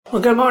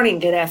Well, good morning,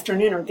 good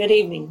afternoon, or good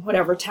evening,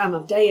 whatever time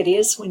of day it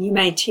is when you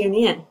may tune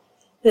in.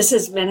 This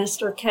is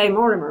Minister Kay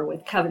Mortimer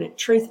with Covenant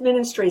Truth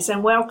Ministries,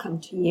 and welcome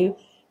to you.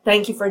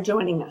 Thank you for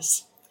joining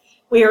us.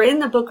 We are in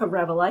the book of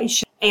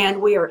Revelation,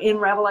 and we are in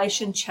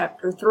Revelation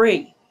chapter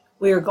 3.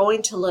 We are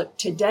going to look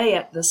today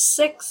at the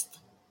sixth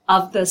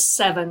of the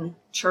seven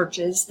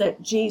churches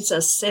that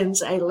Jesus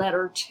sends a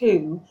letter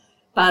to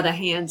by the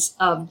hands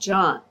of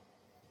John.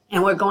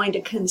 And we're going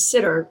to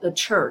consider the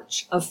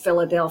church of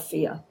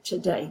Philadelphia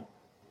today.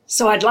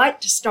 So I'd like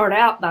to start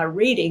out by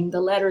reading the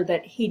letter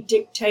that he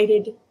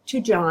dictated to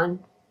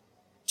John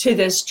to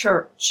this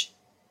church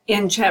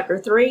in chapter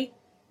 3,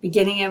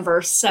 beginning in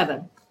verse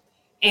 7.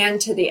 And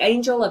to the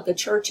angel of the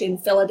church in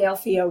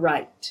Philadelphia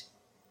write,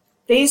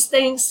 These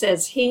things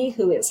says he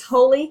who is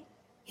holy,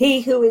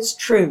 he who is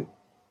true,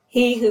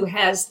 he who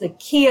has the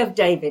key of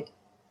David,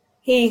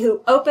 he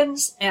who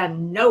opens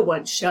and no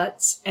one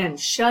shuts, and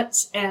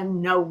shuts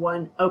and no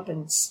one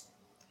opens.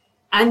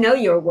 I know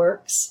your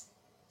works.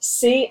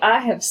 See, I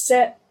have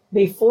set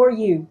before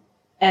you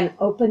an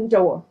open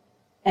door,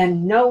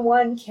 and no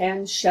one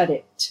can shut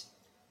it.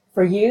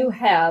 For you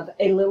have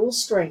a little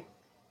strength,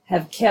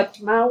 have kept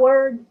my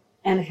word,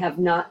 and have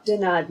not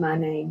denied my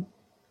name.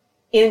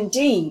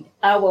 Indeed,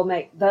 I will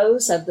make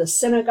those of the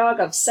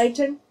synagogue of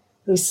Satan,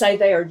 who say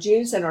they are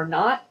Jews and are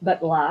not,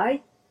 but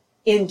lie.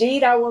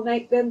 Indeed, I will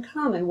make them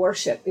come and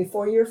worship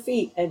before your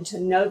feet, and to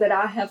know that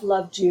I have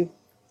loved you.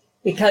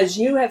 Because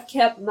you have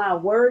kept my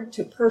word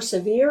to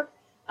persevere,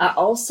 I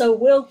also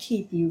will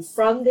keep you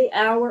from the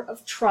hour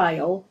of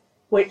trial,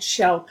 which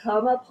shall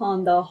come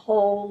upon the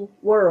whole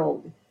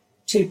world,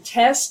 to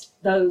test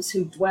those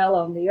who dwell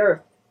on the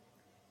earth.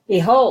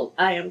 Behold,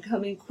 I am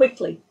coming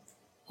quickly.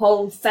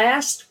 Hold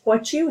fast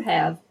what you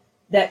have,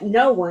 that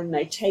no one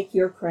may take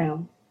your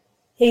crown.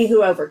 He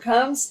who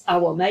overcomes, I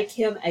will make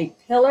him a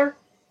pillar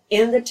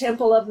in the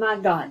temple of my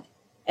God,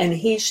 and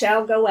he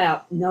shall go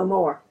out no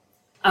more.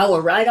 I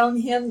will write on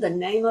him the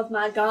name of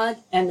my God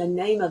and the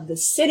name of the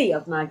city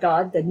of my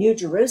God, the New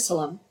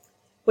Jerusalem,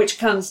 which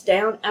comes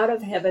down out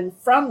of heaven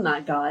from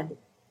my God,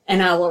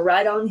 and I will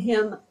write on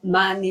him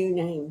my new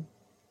name.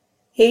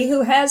 He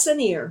who has an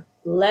ear,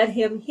 let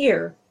him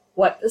hear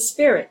what the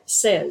Spirit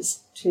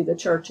says to the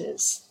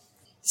churches.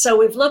 So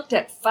we've looked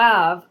at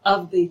 5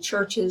 of the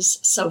churches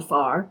so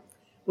far.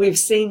 We've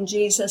seen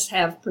Jesus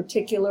have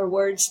particular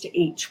words to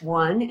each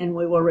one, and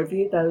we will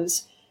review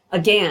those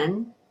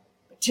again.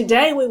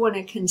 Today we want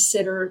to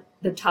consider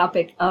the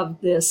topic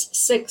of this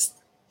 6th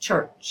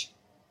church,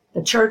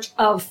 the Church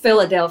of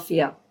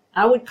Philadelphia.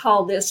 I would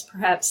call this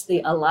perhaps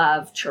the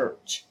alive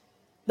church,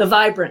 the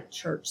vibrant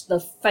church, the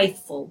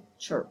faithful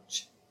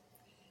church.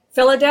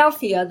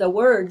 Philadelphia, the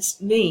words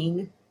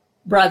mean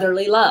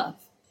brotherly love.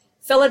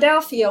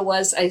 Philadelphia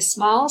was a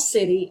small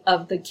city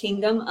of the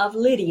kingdom of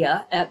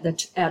Lydia at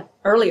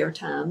earlier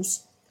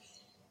times.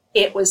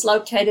 It was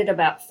located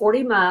about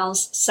 40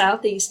 miles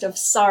southeast of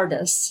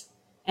Sardis,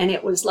 and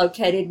it was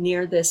located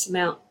near this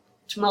Mount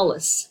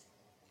Tmolus.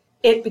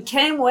 It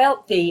became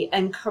wealthy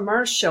and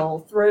commercial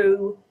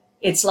through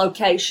its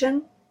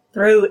location,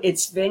 through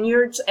its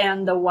vineyards,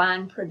 and the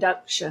wine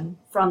production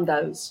from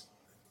those.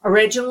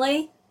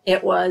 Originally,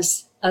 it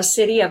was a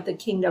city of the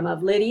kingdom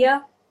of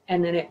Lydia,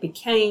 and then it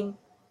became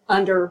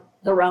under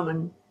the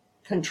Roman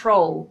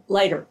control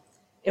later.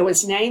 It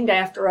was named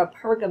after a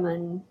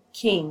Pergamon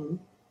king,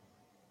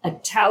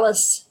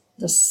 Attalus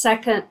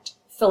II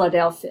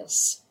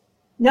Philadelphus.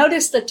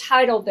 Notice the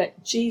title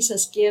that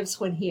Jesus gives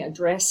when he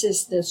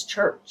addresses this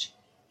church.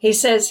 He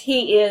says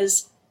he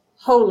is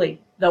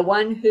holy, the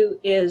one who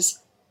is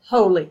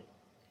holy,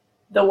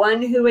 the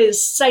one who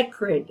is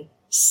sacred,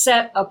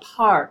 set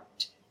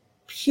apart,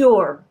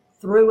 pure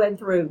through and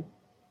through.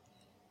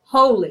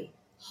 Holy,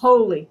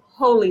 holy,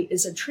 holy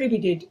is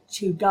attributed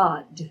to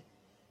God,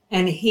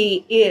 and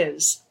he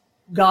is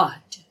God,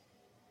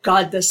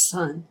 God the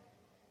Son,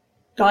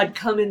 God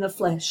come in the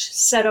flesh,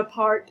 set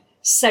apart,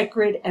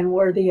 sacred, and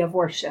worthy of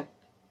worship.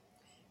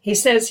 He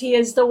says he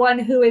is the one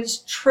who is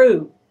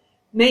true,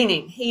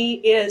 meaning he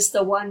is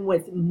the one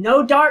with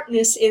no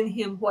darkness in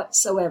him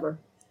whatsoever,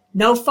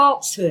 no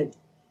falsehood.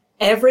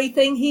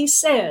 Everything he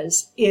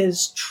says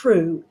is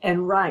true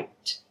and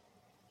right.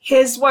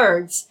 His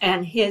words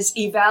and his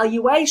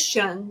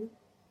evaluation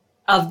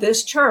of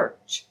this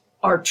church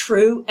are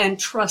true and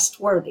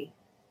trustworthy.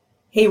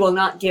 He will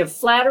not give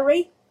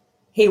flattery.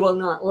 He will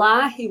not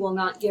lie. He will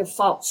not give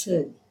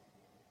falsehood.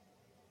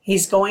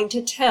 He's going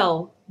to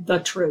tell the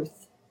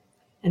truth.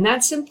 And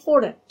that's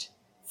important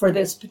for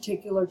this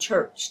particular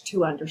church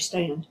to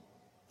understand.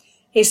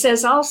 He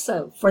says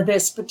also for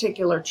this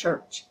particular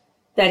church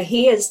that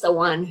he is the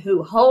one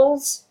who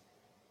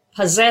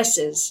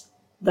possesses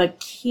the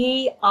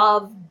key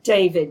of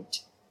David.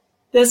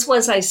 This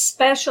was a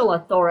special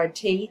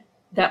authority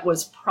that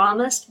was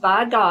promised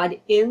by God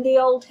in the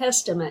Old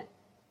Testament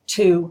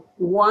to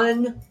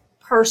one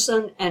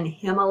person and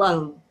him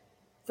alone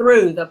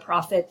through the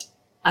prophet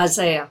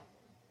Isaiah.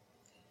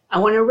 I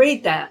want to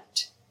read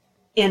that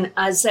in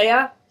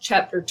Isaiah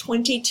chapter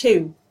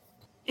 22.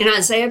 In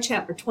Isaiah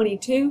chapter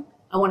 22,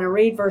 I want to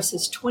read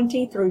verses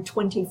 20 through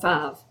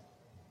 25.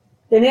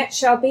 Then it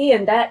shall be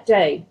in that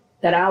day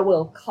that I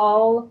will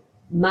call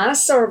my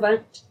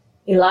servant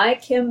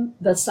Eliakim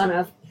the son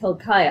of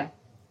Hilkiah.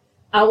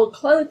 I will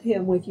clothe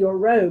him with your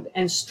robe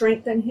and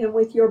strengthen him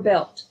with your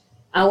belt.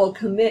 I will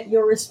commit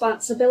your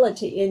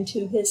responsibility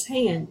into his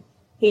hand.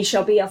 He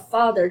shall be a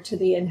father to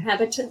the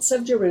inhabitants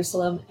of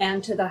Jerusalem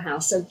and to the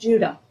house of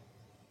Judah.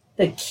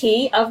 The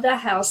key of the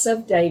house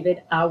of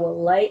David I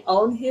will lay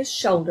on his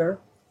shoulder,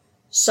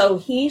 so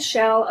he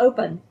shall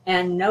open,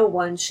 and no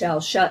one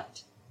shall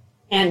shut,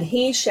 and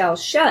he shall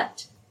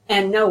shut,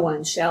 and no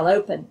one shall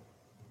open.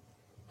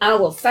 I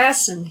will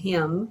fasten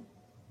him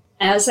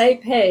as a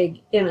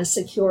peg in a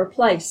secure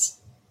place,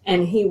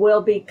 and he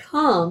will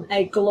become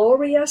a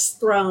glorious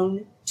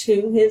throne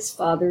to his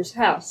father's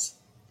house.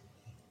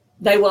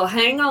 They will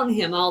hang on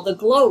him all the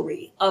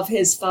glory of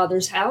his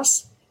father's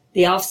house,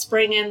 the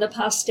offspring and the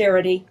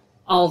posterity,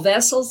 all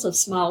vessels of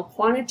small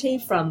quantity,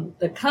 from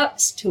the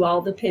cups to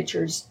all the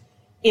pitchers.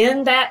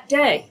 In that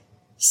day,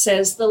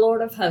 says the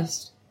Lord of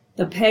hosts,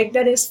 the peg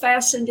that is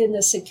fastened in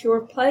the secure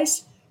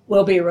place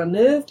will be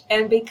removed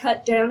and be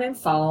cut down and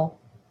fall,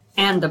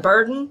 and the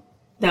burden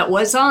that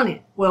was on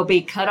it will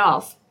be cut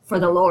off, for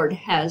the Lord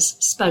has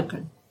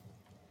spoken.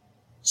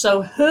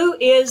 So who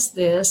is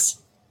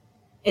this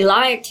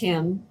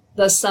Eliakim,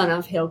 the son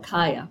of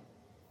Hilkiah?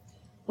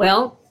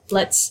 Well,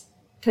 let's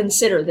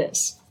consider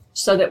this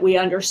so that we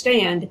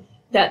understand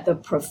that the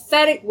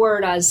prophetic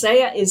word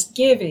Isaiah is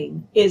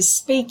giving is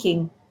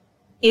speaking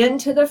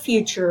into the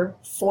future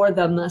for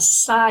the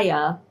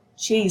Messiah,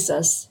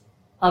 Jesus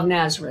of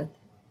Nazareth.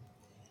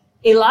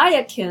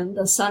 Eliakim,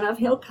 the son of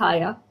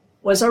Hilkiah,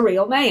 was a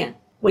real man.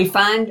 We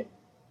find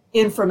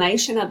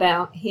information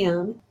about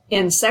him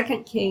in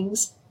 2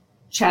 Kings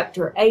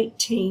chapter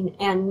 18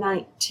 and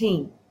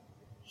 19.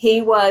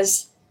 He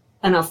was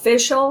an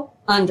official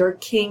under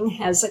King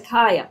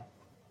Hezekiah,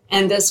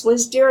 and this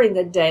was during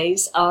the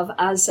days of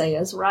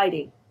Isaiah's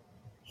writing.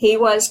 He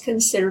was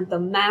considered the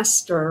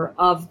master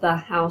of the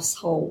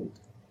household.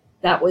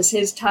 That was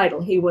his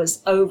title. He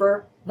was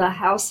over the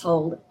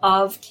household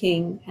of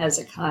King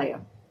Hezekiah.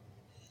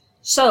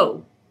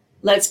 So,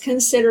 let's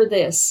consider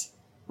this.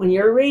 When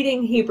you're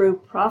reading Hebrew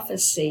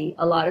prophecy,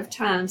 a lot of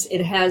times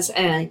it has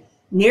a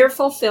near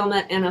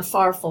fulfillment and a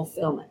far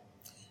fulfillment,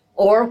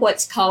 or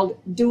what's called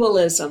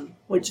dualism,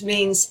 which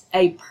means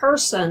a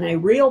person, a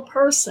real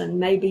person,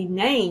 may be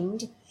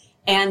named,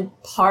 and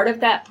part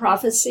of that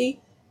prophecy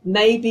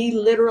may be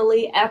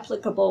literally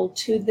applicable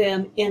to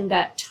them in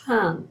that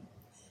time.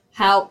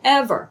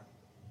 However,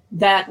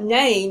 that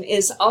name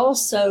is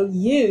also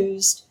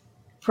used,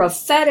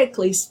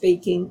 prophetically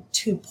speaking,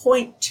 to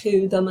point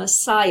to the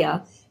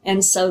Messiah.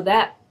 And so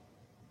that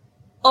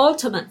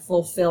ultimate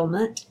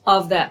fulfillment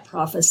of that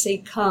prophecy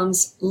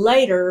comes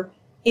later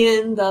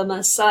in the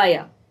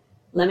Messiah.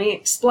 Let me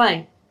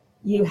explain.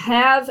 You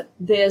have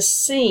this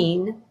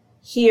scene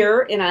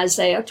here in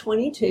Isaiah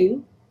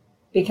 22,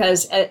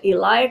 because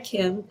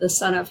Eliakim, the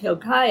son of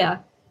Hilkiah,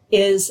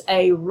 is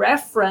a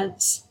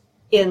reference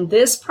in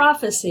this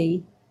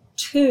prophecy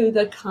to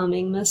the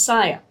coming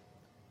Messiah.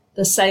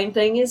 The same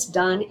thing is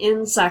done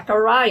in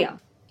Zechariah.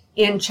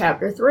 In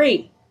chapter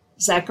 3,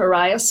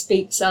 Zechariah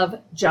speaks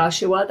of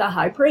Joshua the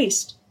high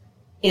priest.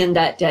 In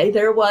that day,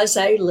 there was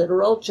a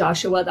literal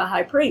Joshua the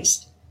high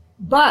priest.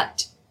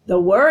 But the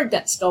word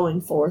that's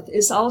going forth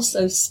is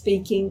also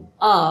speaking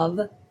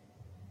of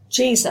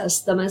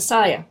Jesus, the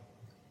Messiah.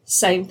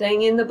 Same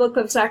thing in the book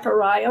of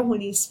Zechariah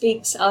when he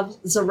speaks of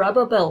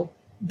Zerubbabel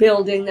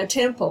building the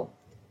temple.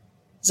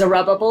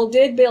 Zerubbabel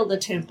did build the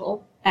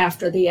temple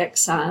after the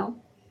exile,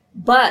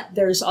 but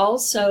there's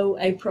also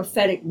a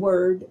prophetic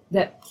word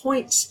that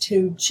points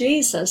to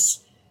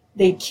Jesus,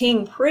 the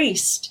king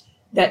priest,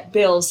 that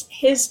builds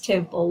his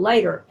temple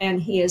later,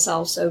 and he is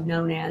also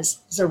known as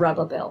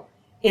Zerubbabel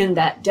in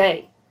that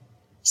day.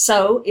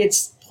 So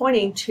it's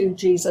pointing to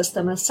Jesus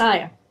the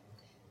Messiah.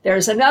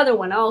 There's another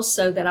one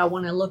also that I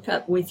want to look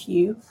up with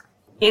you.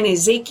 In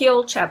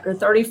Ezekiel chapter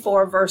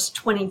 34, verse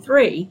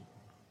 23,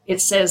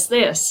 it says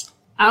this,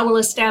 I will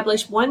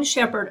establish one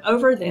shepherd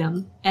over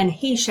them, and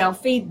he shall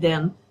feed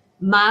them,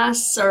 my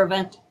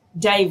servant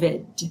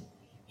David.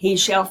 He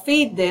shall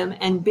feed them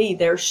and be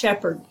their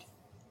shepherd.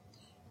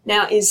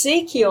 Now,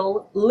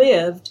 Ezekiel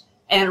lived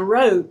and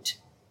wrote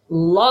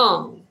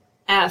long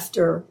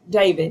after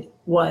David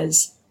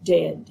was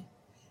dead.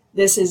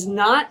 This is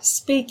not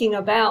speaking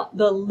about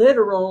the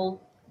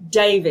literal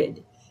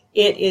David.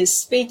 It is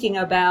speaking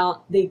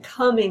about the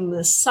coming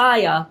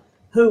Messiah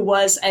who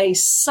was a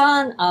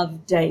son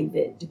of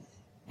David.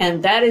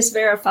 And that is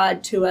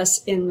verified to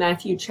us in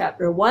Matthew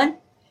chapter 1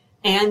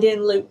 and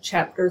in Luke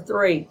chapter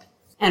 3.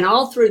 And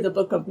all through the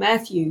book of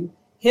Matthew,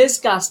 his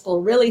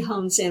gospel really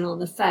hones in on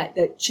the fact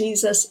that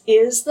Jesus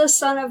is the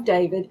son of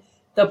David,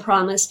 the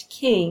promised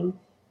king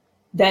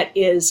that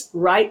is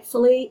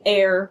rightfully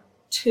heir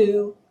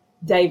to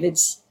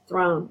David's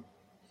throne.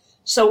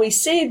 So we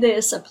see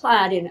this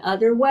applied in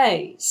other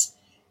ways.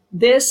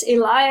 This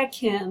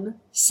Eliakim,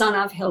 son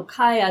of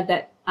Hilkiah,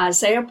 that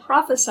Isaiah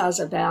prophesies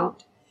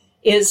about,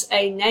 is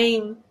a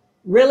name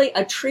really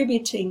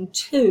attributing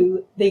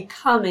to the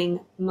coming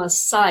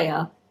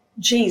Messiah,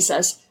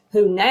 Jesus,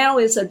 who now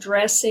is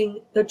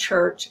addressing the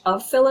church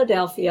of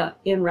Philadelphia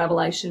in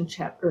Revelation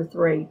chapter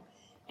 3.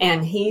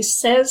 And he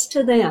says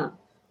to them,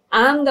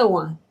 I'm the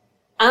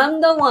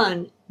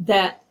one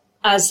that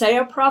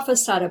Isaiah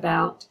prophesied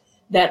about,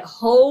 that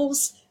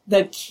holds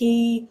the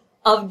key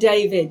of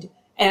David.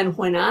 And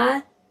when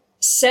I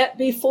set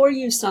before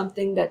you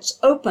something that's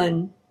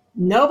open,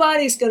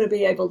 nobody's going to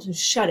be able to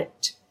shut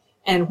it.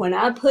 And when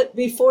I put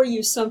before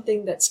you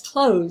something that's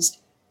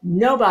closed,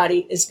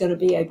 nobody is going to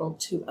be able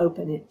to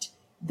open it.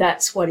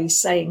 That's what he's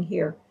saying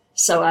here.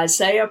 So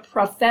Isaiah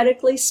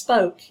prophetically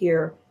spoke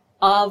here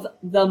of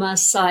the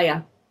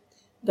Messiah,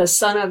 the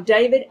Son of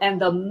David and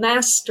the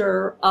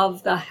master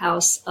of the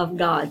house of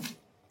God.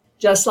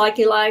 Just like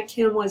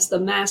Eliakim was the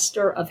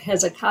master of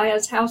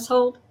Hezekiah's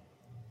household,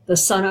 the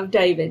Son of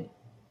David,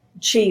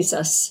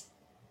 Jesus,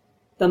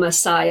 the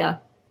Messiah,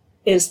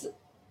 is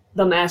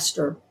the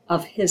master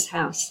of his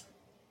house.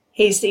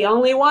 He's the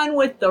only one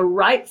with the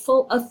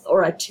rightful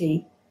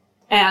authority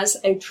as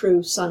a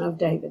true son of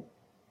David.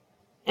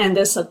 And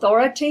this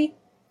authority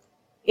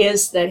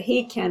is that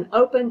he can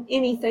open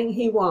anything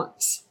he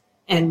wants,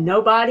 and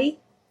nobody,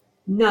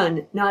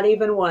 none, not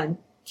even one,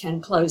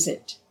 can close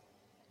it.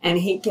 And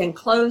he can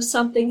close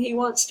something he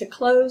wants to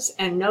close,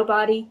 and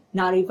nobody,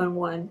 not even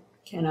one,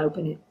 can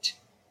open it.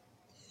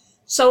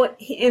 So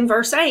in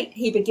verse 8,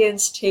 he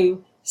begins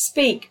to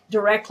speak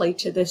directly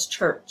to this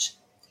church.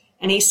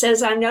 And he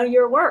says, I know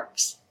your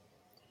works.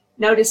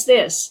 Notice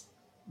this.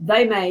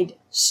 They made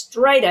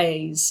straight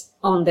A's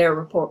on their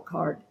report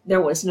card.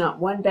 There was not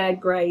one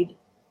bad grade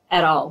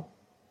at all.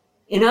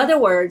 In other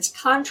words,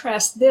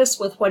 contrast this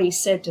with what he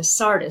said to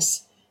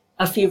Sardis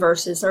a few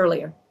verses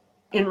earlier.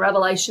 In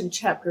Revelation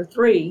chapter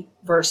 3,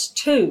 verse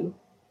 2,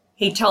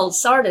 he told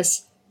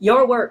Sardis,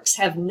 your works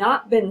have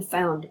not been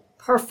found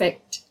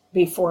perfect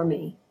before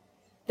me.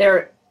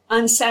 They're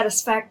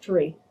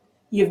unsatisfactory.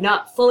 You've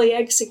not fully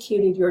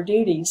executed your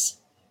duties.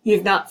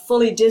 You've not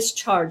fully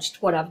discharged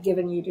what I've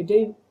given you to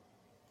do.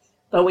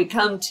 But we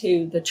come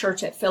to the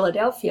church at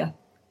Philadelphia,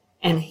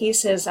 and he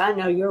says, I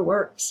know your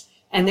works.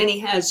 And then he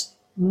has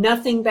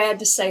nothing bad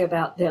to say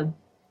about them.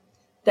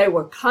 They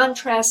were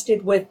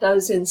contrasted with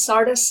those in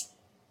Sardis,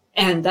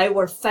 and they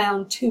were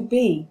found to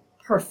be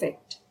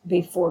perfect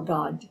before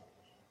God.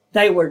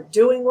 They were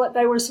doing what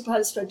they were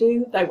supposed to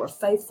do. They were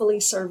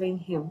faithfully serving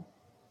him.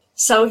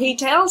 So he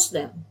tells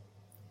them,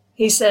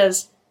 he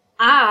says,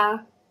 I,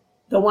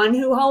 the one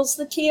who holds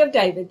the key of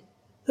David,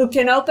 who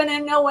can open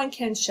and no one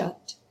can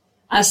shut,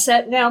 I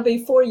set now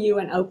before you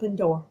an open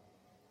door.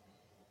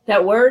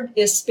 That word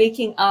is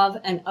speaking of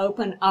an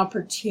open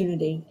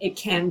opportunity. It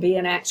can be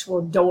an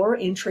actual door,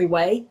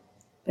 entryway,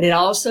 but it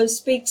also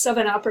speaks of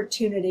an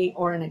opportunity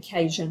or an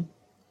occasion.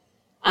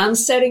 I'm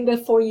setting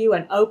before you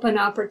an open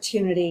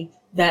opportunity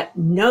that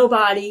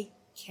nobody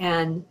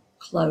can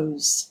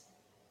close.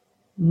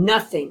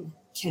 Nothing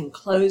can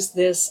close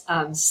this.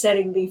 I'm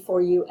setting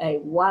before you a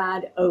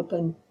wide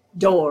open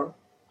door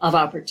of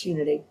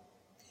opportunity.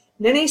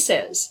 And then he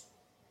says,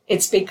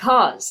 it's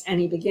because, and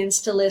he begins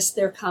to list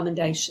their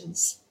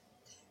commendations,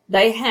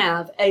 they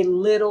have a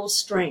little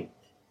strength.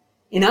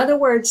 In other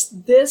words,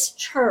 this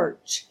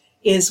church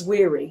is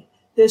weary.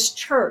 This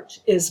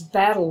church is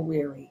battle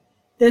weary.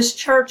 This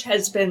church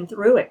has been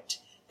through it.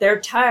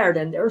 They're tired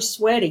and they're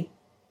sweaty,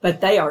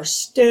 but they are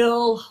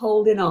still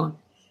holding on,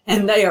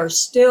 and they are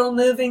still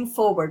moving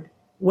forward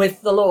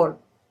with the Lord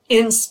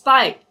in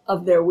spite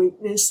of their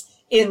weakness,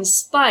 in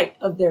spite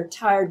of their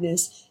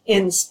tiredness,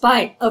 in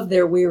spite of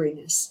their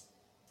weariness.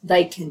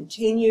 They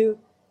continue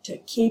to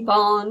keep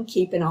on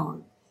keeping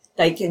on.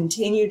 They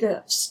continue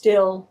to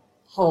still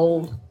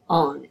hold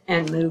on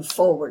and move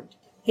forward.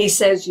 He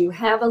says, you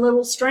have a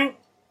little strength.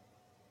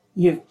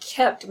 You've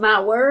kept my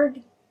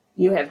word.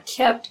 You have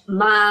kept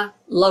my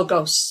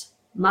logos,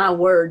 my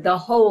word, the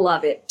whole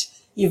of it.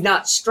 You've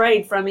not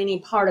strayed from any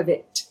part of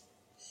it.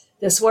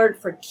 This word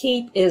for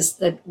keep is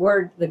the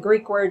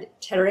Greek word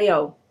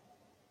tereo,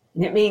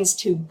 and it means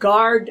to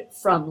guard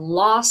from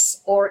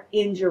loss or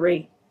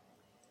injury,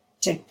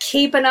 to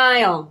keep an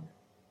eye on,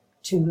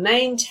 to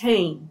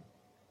maintain,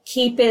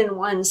 keep in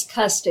one's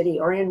custody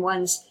or in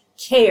one's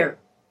care,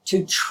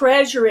 to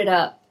treasure it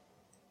up,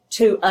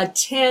 to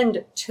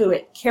attend to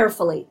it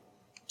carefully,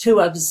 to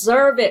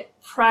observe it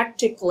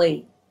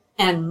practically,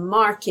 and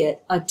mark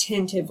it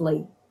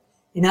attentively.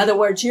 In other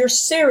words, you're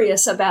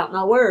serious about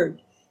my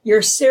word.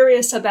 You're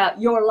serious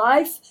about your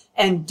life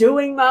and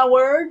doing my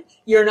word.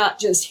 You're not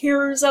just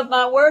hearers of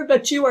my word,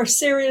 but you are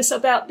serious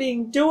about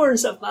being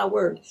doers of my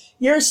word.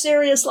 You're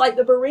serious like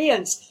the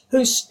Bereans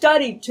who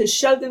studied to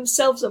show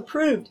themselves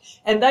approved,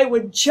 and they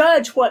would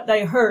judge what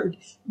they heard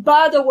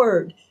by the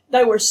word.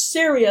 They were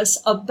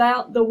serious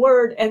about the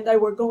word, and they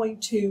were going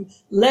to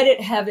let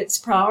it have its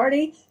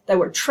priority. They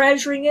were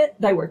treasuring it,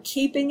 they were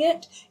keeping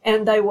it,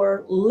 and they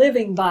were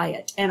living by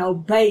it and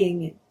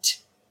obeying it.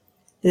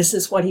 This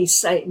is what he's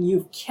saying.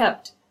 You've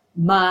kept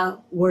my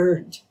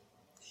word.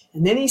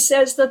 And then he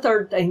says the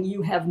third thing,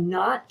 you have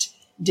not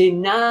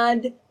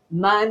denied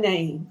my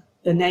name.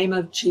 the name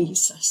of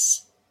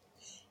Jesus.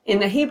 In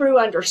the Hebrew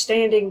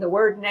understanding, the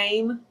word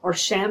name, or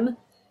Shem,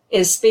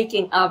 is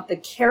speaking of the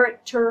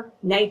character,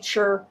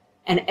 nature,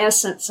 and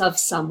essence of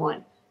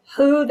someone,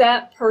 who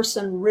that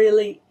person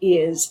really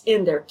is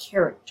in their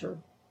character.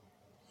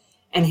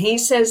 And he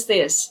says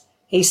this,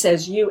 he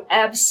says, you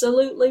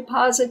absolutely,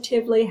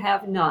 positively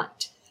have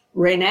not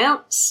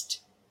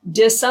renounced,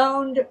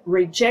 disowned,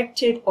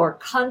 rejected, or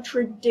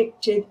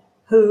contradicted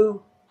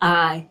who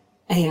I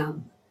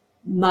am,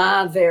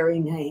 my very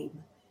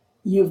name.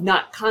 You've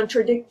not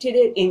contradicted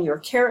it in your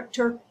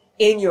character,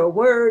 in your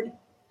word,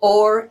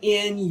 or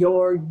in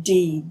your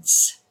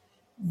deeds.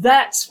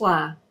 That's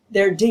why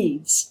their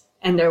deeds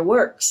and their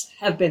works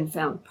have been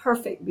found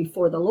perfect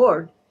before the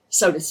Lord,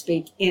 so to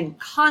speak, in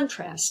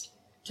contrast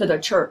to the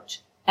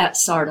church at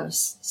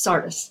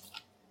Sardis.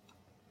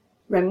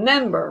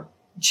 Remember,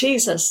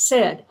 Jesus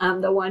said,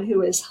 I'm the one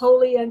who is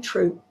holy and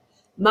true.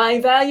 My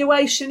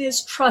evaluation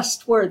is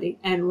trustworthy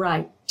and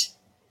right.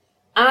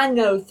 I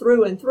know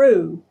through and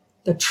through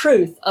the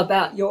truth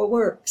about your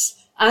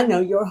works. I know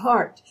your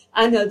heart.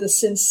 I know the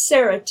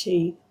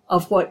sincerity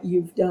of what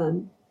you've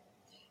done.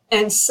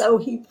 And so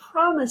he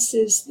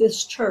promises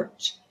this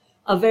church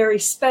a very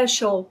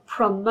special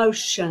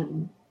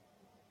promotion.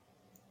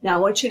 Now, I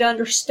want you to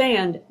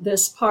understand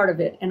this part of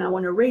it, and I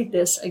want to read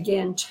this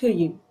again to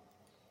you.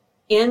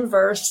 In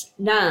verse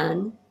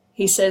 9,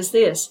 he says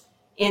this,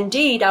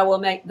 Indeed, I will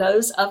make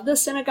those of the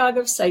synagogue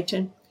of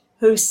Satan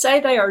who say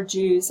they are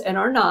Jews and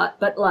are not,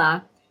 but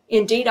lie.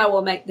 Indeed, I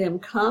will make them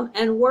come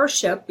and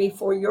worship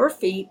before your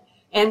feet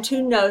and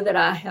to know that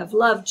I have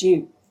loved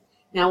you.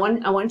 Now,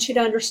 I want you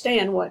to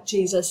understand what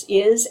Jesus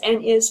is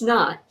and is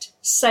not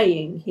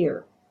saying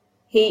here.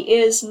 He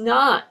is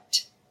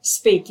not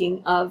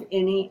speaking of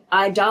any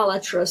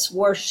idolatrous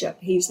worship.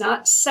 He's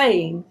not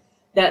saying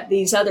that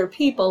these other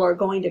people are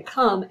going to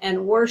come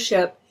and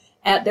worship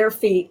at their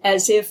feet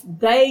as if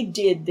they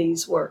did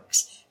these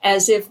works,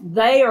 as if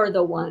they are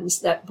the ones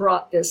that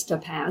brought this to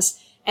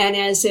pass, and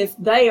as if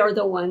they are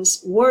the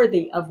ones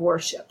worthy of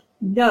worship.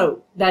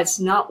 No, that's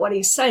not what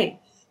he's saying.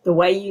 The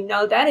way you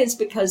know that is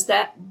because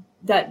that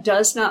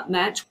does not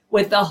match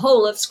with the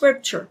whole of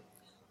Scripture.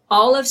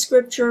 All of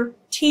Scripture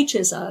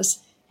teaches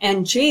us,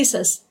 and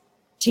Jesus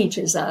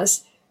teaches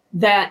us,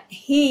 that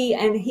he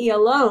and he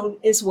alone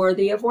is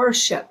worthy of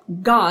worship.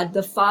 God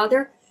the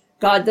Father,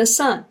 God the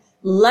Son.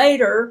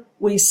 Later,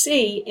 we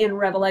see in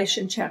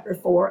Revelation chapter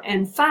 4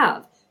 and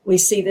 5, we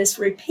see this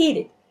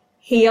repeated.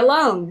 He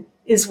alone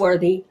is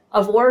worthy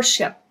of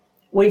worship.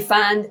 We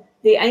find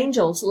the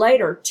angels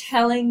later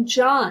telling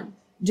John,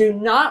 do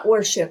not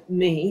worship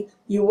me,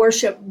 you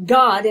worship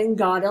God and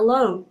God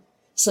alone.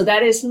 So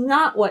that is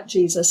not what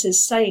Jesus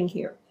is saying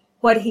here.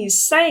 What he's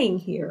saying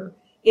here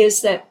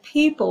is that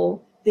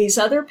people, these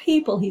other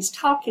people he's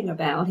talking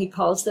about, he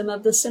calls them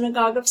of the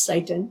synagogue of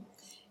Satan.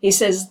 He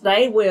says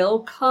they will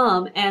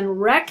come and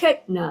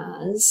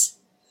recognize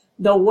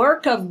the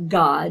work of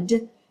God,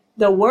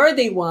 the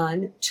worthy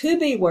one to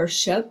be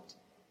worshiped,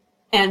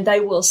 and they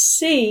will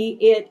see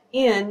it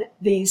in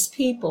these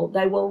people.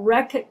 They will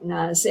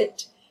recognize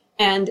it,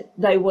 and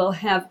they will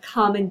have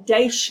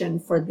commendation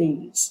for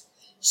these.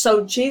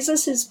 So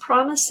Jesus is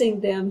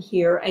promising them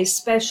here a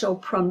special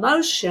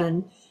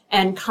promotion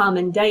and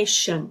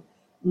commendation,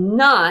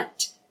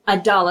 not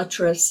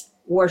idolatrous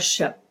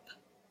worship,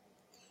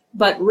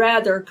 but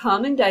rather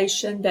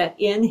commendation that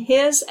in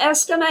his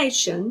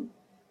estimation,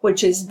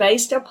 which is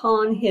based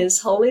upon his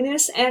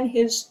holiness and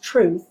his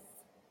truth,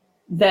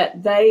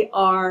 that they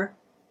are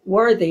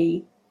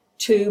worthy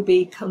to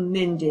be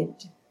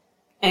commended,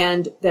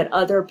 and that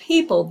other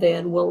people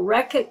then will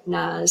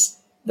recognize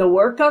the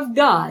work of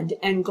God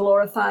and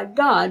glorify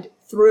God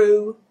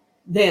through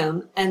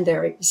them and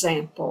their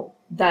example.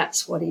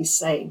 That's what he's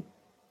saying.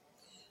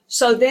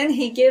 So then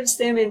he gives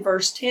them in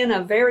verse 10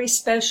 a very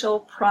special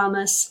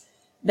promise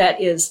that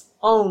is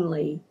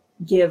only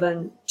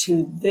given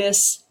to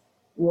this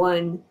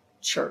one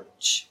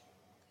church.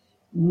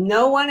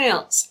 No one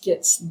else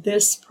gets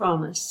this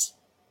promise.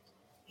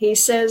 He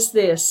says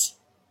this,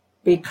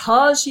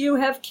 because you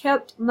have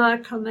kept my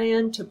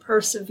command to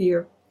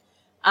persevere,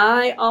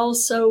 I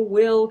also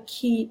will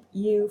keep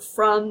you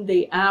from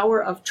the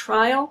hour of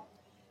trial,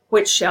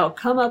 which shall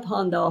come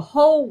upon the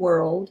whole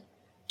world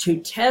to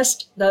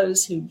test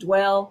those who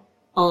dwell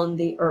on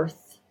the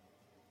earth.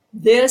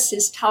 This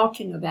is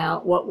talking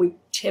about what we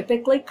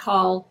typically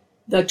call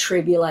the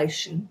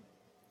tribulation.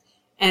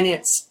 And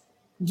it's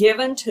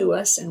given to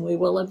us, and we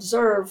will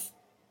observe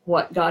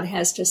what God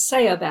has to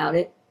say about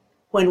it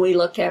when we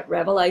look at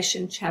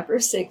Revelation chapter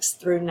 6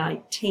 through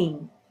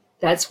 19.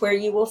 That's where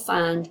you will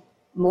find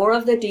more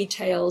of the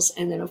details.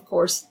 And then, of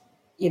course,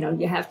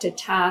 you have to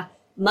tie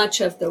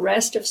much of the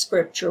rest of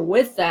Scripture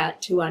with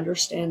that to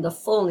understand the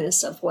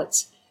fullness of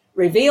what's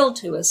revealed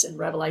to us in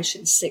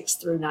Revelation 6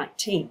 through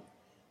 19.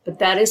 But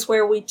that is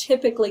where we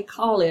typically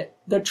call it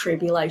the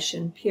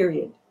tribulation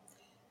period.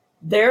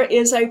 There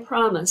is a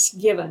promise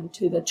given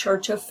to the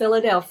Church of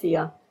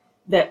Philadelphia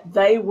that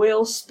they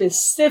will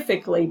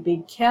specifically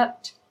be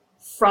kept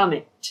from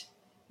it.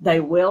 They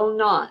will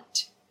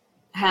not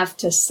have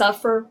to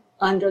suffer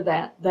under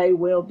that, they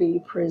will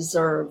be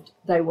preserved.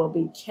 They will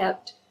be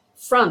kept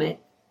from it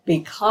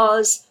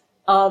because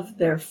of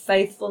their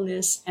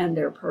faithfulness and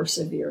their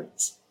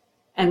perseverance.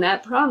 And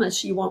that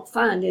promise you won't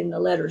find in the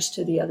letters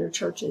to the other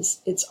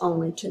churches. It's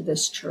only to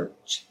this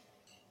church.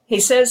 He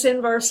says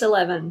in verse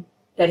 11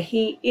 that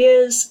he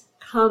is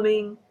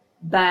coming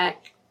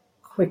back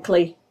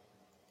quickly.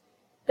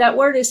 That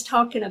word is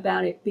talking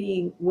about it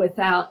being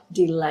without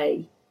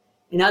delay.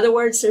 In other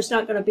words, there's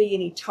not going to be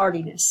any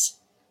tardiness.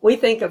 We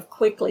think of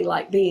quickly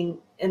like being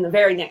in the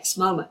very next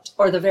moment,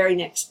 or the very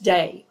next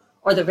day,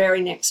 or the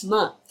very next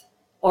month,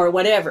 or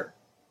whatever.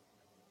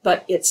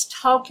 But it's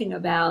talking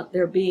about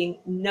there being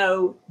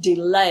no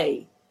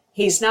delay.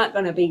 He's not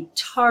going to be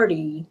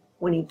tardy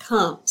when he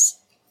comes.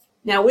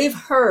 Now, we've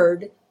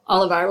heard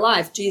all of our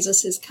life,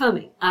 Jesus is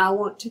coming. I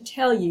want to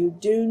tell you,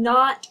 do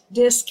not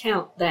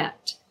discount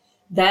that.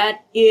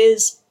 That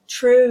is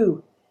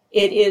true.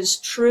 It is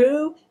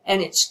true,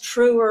 and it's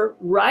truer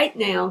right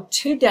now,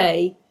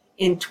 today,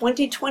 in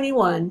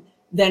 2021,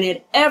 than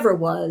it ever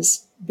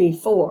was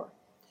before.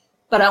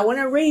 But I want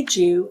to read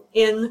you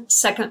in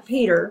 2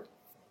 Peter.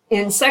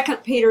 In 2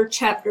 Peter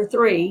chapter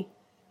 3,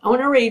 I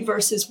want to read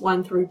verses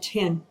 1 through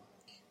 10.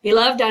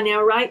 Beloved, I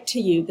now write to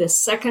you this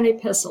second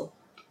epistle,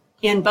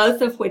 in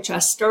both of which I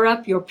stir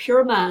up your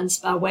pure minds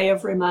by way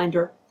of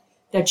reminder,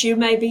 that you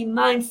may be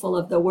mindful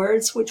of the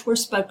words which were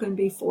spoken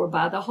before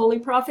by the holy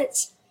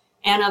prophets,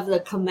 and of the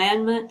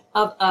commandment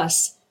of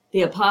us,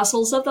 the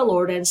apostles of the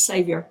Lord and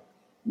Savior,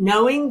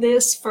 knowing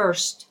this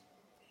first,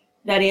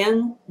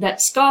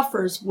 that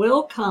scoffers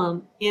will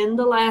come in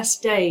the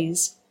last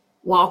days,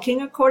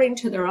 walking according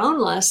to their own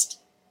lust,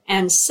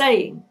 and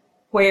saying,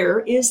 where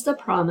is the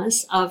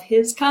promise of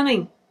his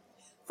coming?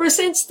 For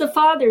since the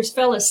fathers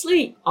fell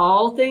asleep,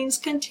 all things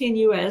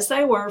continue as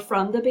they were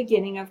from the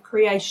beginning of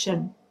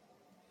creation.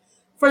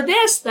 For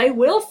this they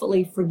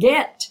willfully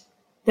forget,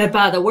 that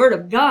by the word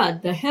of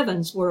God the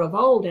heavens were of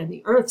old, and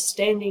the earth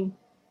standing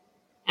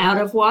out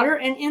of water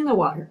and in the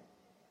water,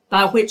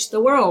 by which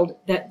the world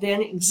that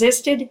then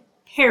existed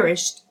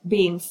perished,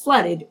 being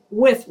flooded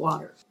with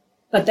water.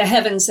 But the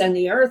heavens and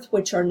the earth,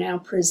 which are now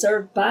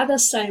preserved by the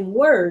same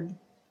word,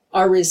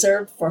 are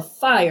reserved for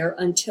fire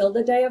until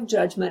the day of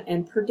judgment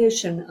and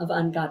perdition of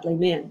ungodly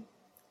men.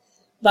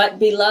 But,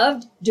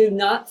 beloved, do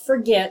not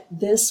forget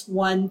this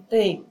one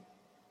thing,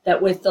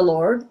 that with the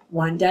Lord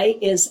 1 day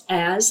is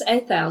as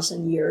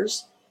 1,000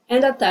 years,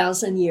 and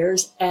 1,000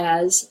 years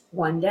as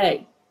 1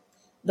 day.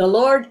 The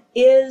Lord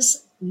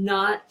is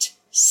not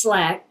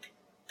slack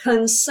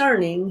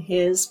concerning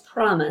his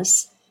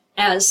promise,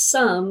 as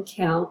some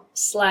count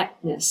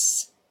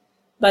slackness,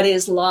 but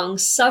is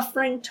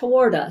long-suffering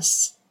toward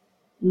us,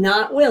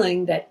 not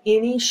willing that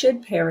any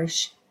should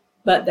perish,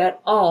 but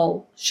that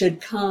all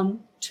should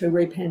come to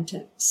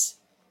repentance.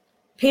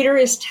 Peter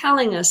is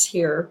telling us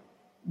here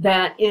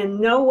that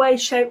in no way,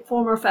 shape,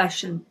 form, or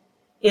fashion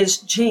is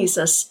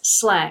Jesus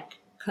slack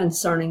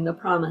concerning the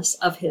promise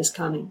of his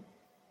coming.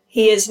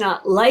 He is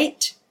not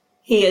late.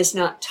 He is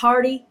not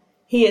tardy.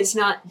 He is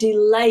not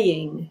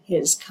delaying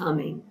his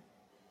coming.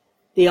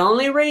 The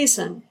only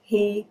reason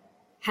he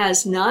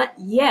has not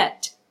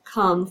yet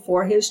come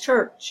for his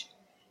church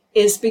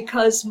is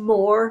because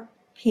more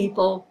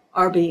people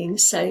are being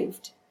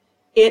saved.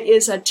 It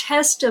is a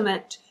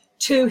testament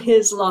to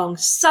his long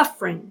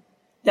suffering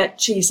that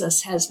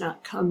Jesus has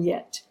not come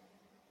yet.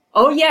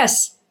 Oh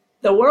yes,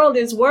 the world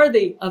is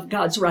worthy of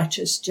God's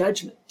righteous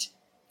judgment.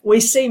 We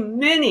see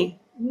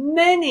many,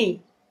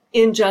 many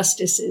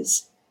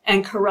injustices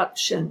and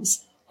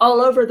corruptions all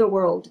over the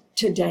world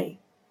today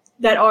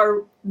that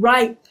are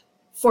ripe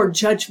for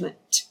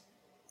judgment.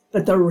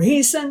 But the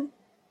reason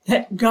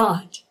that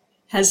God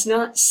has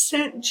not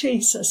sent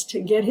Jesus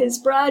to get his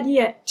bride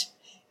yet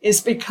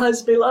is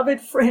because,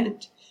 beloved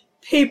friend,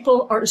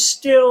 people are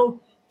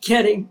still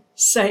getting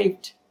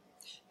saved.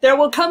 There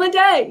will come a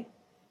day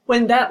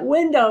when that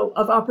window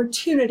of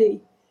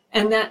opportunity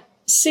and that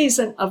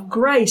season of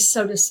grace,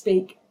 so to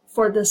speak,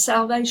 for the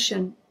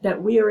salvation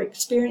that we are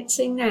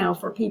experiencing now,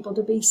 for people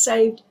to be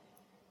saved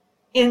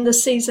in the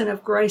season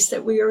of grace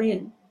that we are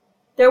in,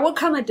 there will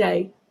come a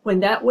day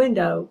when that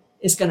window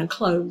is going to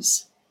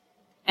close.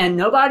 And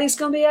nobody's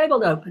going to be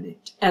able to open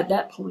it at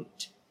that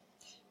point.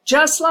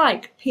 Just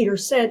like Peter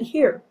said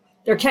here,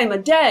 there came a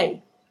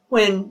day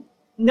when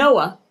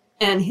Noah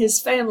and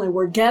his family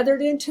were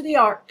gathered into the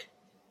ark.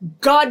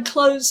 God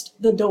closed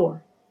the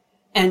door.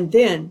 And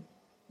then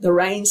the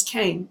rains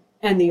came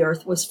and the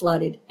earth was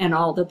flooded and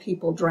all the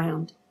people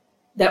drowned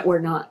that were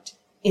not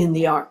in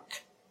the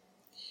ark.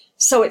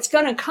 So it's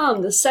going to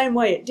come the same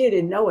way it did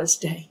in Noah's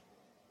day.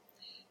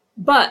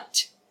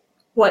 But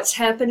what's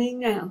happening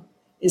now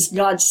is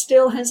God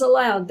still has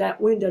allowed that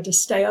window to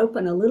stay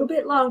open a little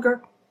bit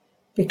longer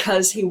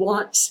because he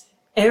wants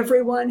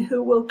everyone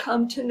who will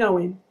come to know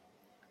him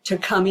to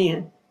come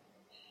in.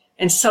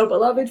 And so,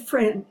 beloved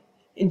friend,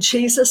 in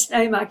Jesus'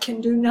 name, I can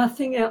do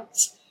nothing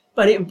else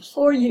but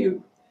implore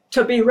you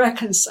to be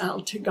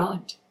reconciled to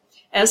God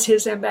as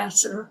his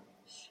ambassador.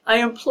 I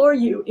implore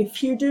you,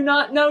 if you do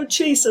not know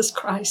Jesus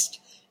Christ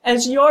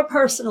as your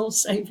personal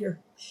Savior,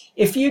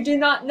 if you do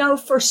not know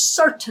for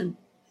certain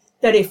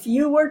that if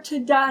you were to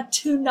die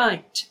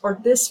tonight or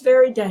this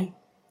very day,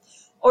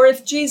 or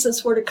if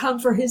Jesus were to come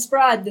for his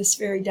bride this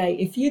very day,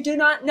 if you do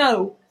not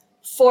know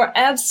for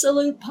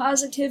absolute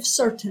positive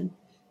certain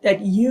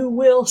that you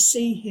will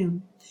see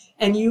him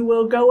and you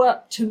will go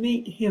up to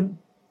meet him,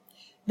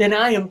 then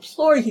I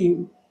implore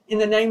you in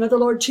the name of the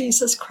Lord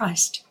Jesus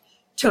Christ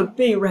to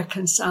be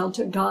reconciled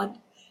to God.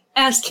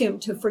 Ask him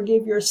to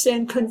forgive your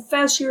sin.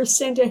 Confess your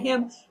sin to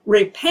him.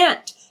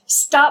 Repent.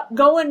 Stop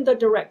going the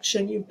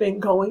direction you've been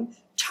going.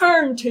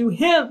 Turn to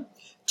him.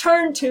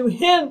 Turn to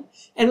him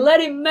and let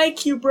him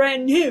make you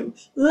brand new.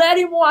 Let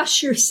him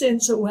wash your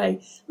sins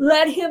away.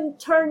 Let him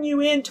turn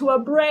you into a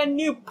brand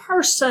new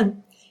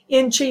person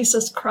in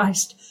Jesus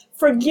Christ.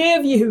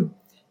 Forgive you,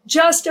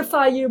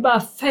 justify you by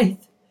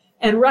faith,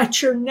 and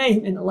write your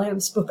name in the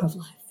Lamb's Book of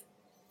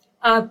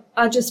Life.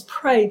 I just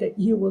pray that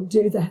you will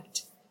do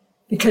that,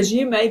 because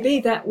you may be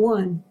that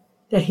one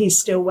that he's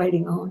still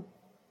waiting on.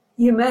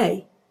 You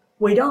may.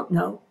 We don't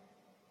know.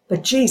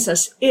 But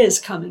Jesus is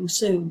coming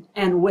soon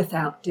and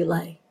without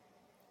delay.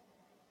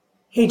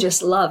 He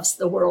just loves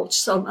the world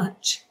so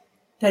much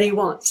that he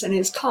wants and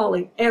is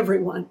calling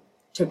everyone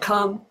to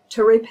come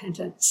to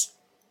repentance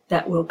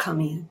that will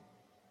come in.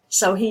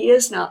 So he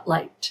is not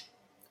late.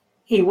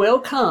 He will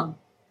come.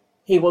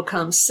 He will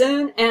come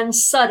soon and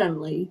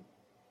suddenly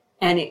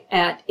and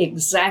at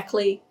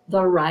exactly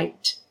the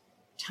right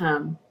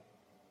time.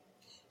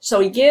 So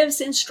he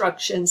gives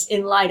instructions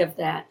in light of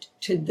that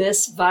to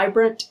this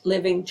vibrant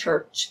living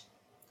church.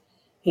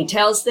 He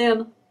tells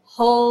them,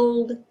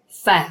 hold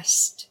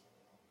fast.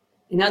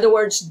 In other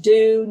words,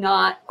 do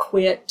not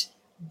quit.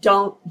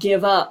 Don't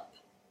give up.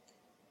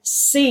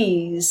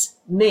 Seize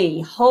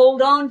me.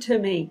 Hold on to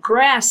me.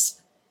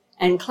 Grasp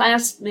and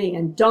clasp me,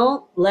 and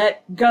don't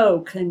let go.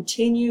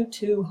 Continue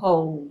to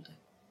hold.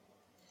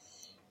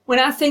 When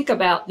I think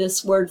about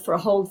this word for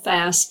hold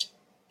fast,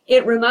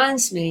 it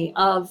reminds me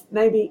of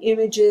maybe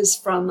images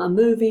from a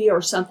movie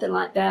or something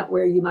like that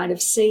where you might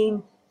have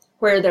seen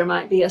where there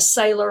might be a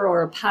sailor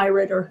or a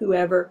pirate or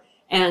whoever,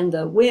 and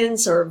the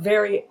winds are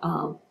very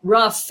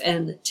rough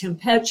and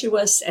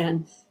tempestuous,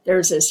 and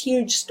there's this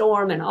huge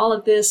storm and all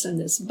of this, and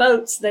this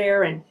boat's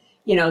there, and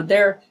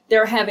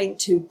they're having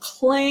to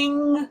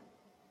cling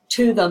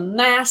to the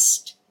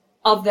mast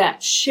of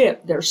that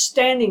ship. They're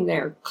standing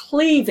there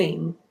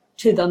cleaving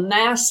to the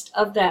mast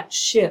of that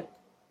ship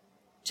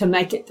to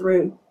make it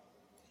through.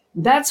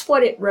 That's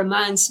what it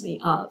reminds me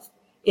of,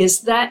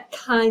 is that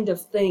kind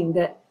of thing,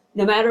 that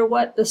no matter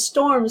what the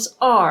storms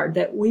are,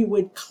 that we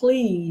would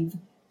cleave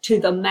to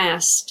the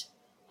mast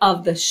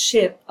of the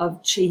ship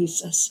of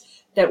Jesus,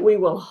 that we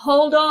will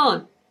hold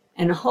on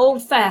and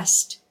hold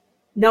fast,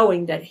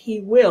 knowing that he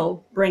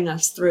will bring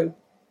us through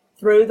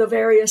the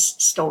various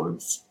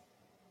storms.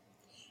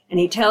 And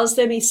he tells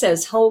them, he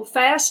says, hold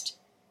fast,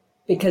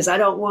 because I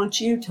don't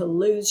want you to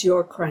lose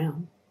your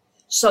crown,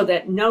 so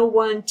that no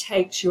one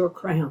takes your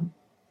crown.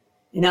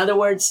 In other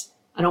words,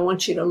 I don't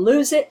want you to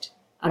lose it.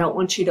 I don't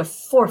want you to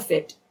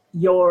forfeit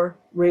your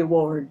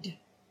reward.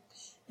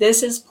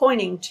 This is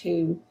pointing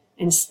to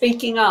and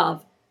speaking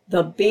of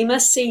the Bema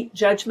seat,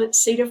 judgment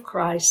seat of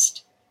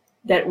Christ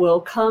that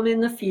will come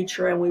in the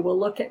future, and we will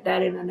look at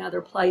that in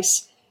another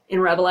place in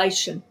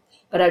Revelation.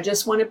 But I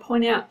just want to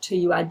point out to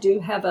you, I do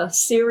have a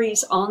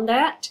series on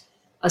that,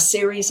 a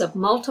series of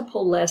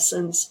multiple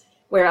lessons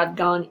where I've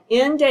gone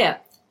in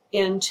depth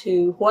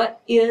into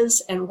what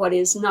is and what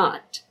is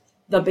not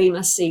the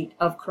Bema seat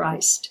of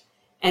Christ.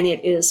 And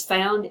it is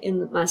found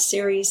in my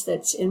series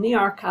that's in the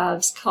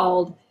archives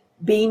called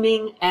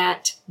Beaming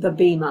at the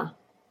Bema.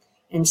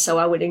 And so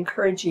I would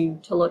encourage you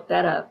to look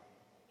that up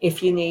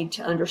if you need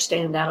to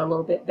understand that a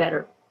little bit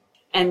better.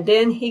 And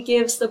then he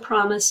gives the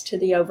promise to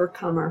the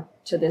overcomer,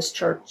 to this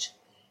church.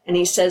 And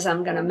he says,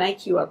 I'm going to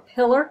make you a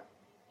pillar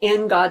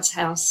in God's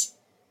house.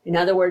 In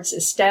other words,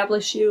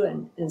 establish you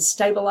and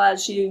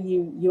stabilize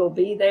you. You'll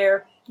be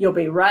there. You'll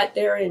be right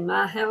there in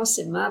my house,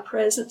 in my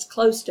presence,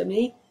 close to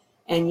me,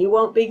 and you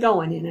won't be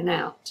going in and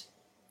out.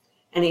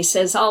 And he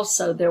says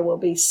also there will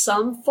be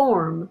some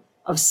form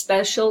of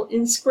special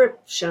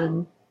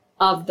inscription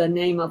of the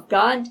name of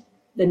God,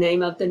 the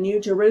name of the New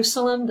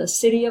Jerusalem, the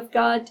city of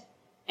God,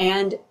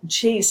 and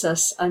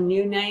Jesus, a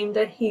new name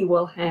that he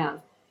will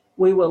have.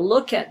 We will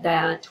look at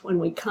that when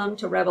we come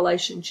to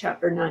Revelation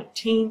chapter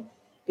 19,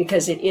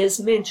 because it is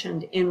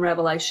mentioned in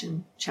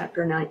Revelation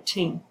chapter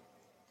 19.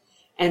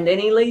 And then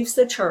he leaves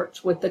the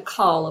church with the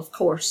call, of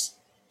course,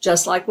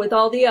 just like with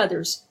all the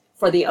others,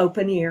 for the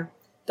open ear,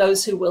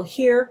 those who will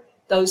hear,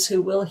 those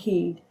who will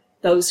heed,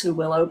 those who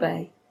will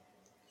obey.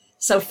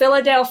 So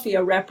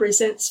Philadelphia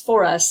represents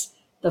for us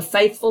the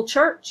faithful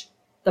church,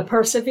 the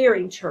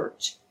persevering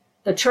church,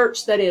 the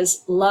church that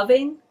is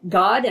loving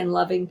God and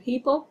loving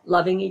people,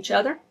 loving each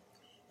other,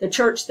 the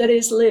church that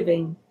is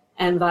living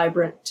and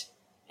vibrant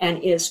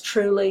and is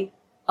truly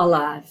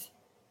alive.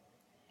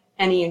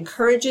 And he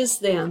encourages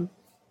them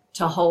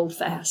to hold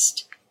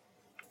fast.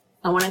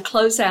 I want to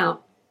close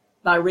out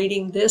by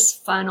reading this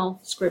final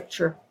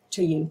scripture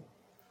to you.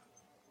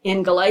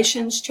 In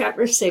Galatians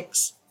chapter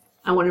 6,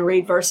 I want to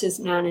read verses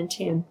 9 and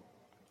 10.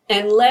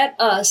 And let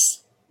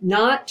us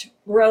not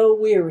grow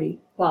weary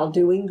while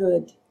doing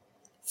good,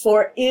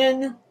 for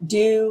in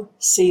due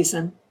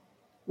season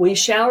we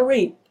shall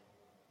reap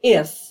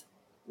if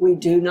we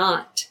do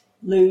not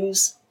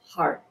lose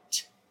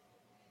heart.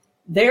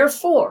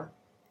 Therefore,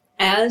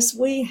 as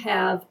we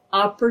have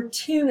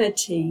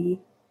opportunity,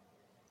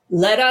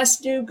 let us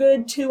do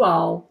good to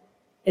all,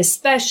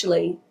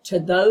 especially to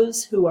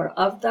those who are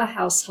of the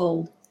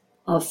household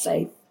of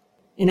faith.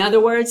 In other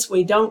words,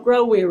 we don't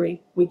grow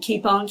weary. We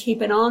keep on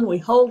keeping on. We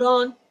hold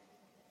on.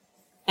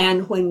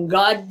 And when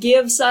God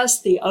gives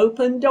us the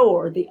open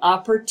door, the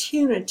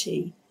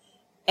opportunity,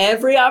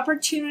 every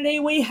opportunity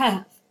we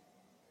have,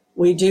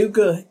 we do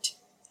good.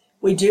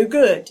 We do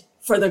good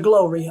for the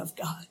glory of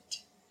God,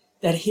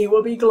 that he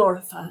will be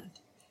glorified.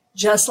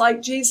 Just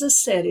like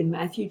Jesus said in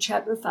Matthew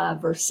chapter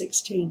 5, verse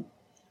 16,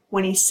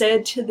 when he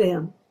said to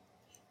them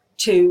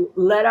to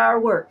let our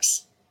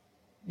works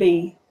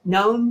be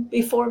known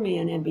before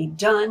men and be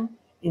done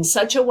in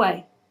such a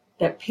way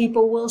that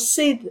people will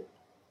see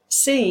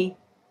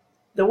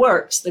the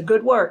works, the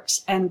good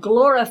works, and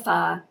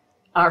glorify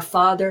our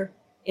Father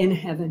in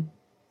heaven.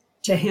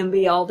 To him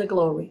be all the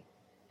glory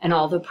and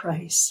all the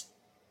praise.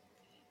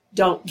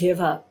 Don't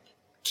give up.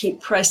 Keep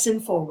pressing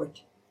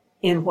forward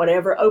in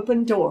whatever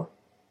open door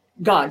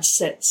God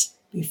sets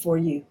before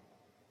you.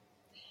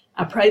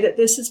 I pray that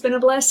this has been a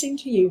blessing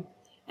to you,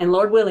 and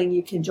Lord willing,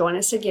 you can join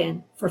us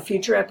again for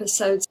future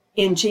episodes.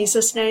 In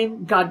Jesus'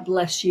 name, God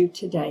bless you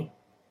today.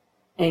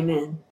 Amen.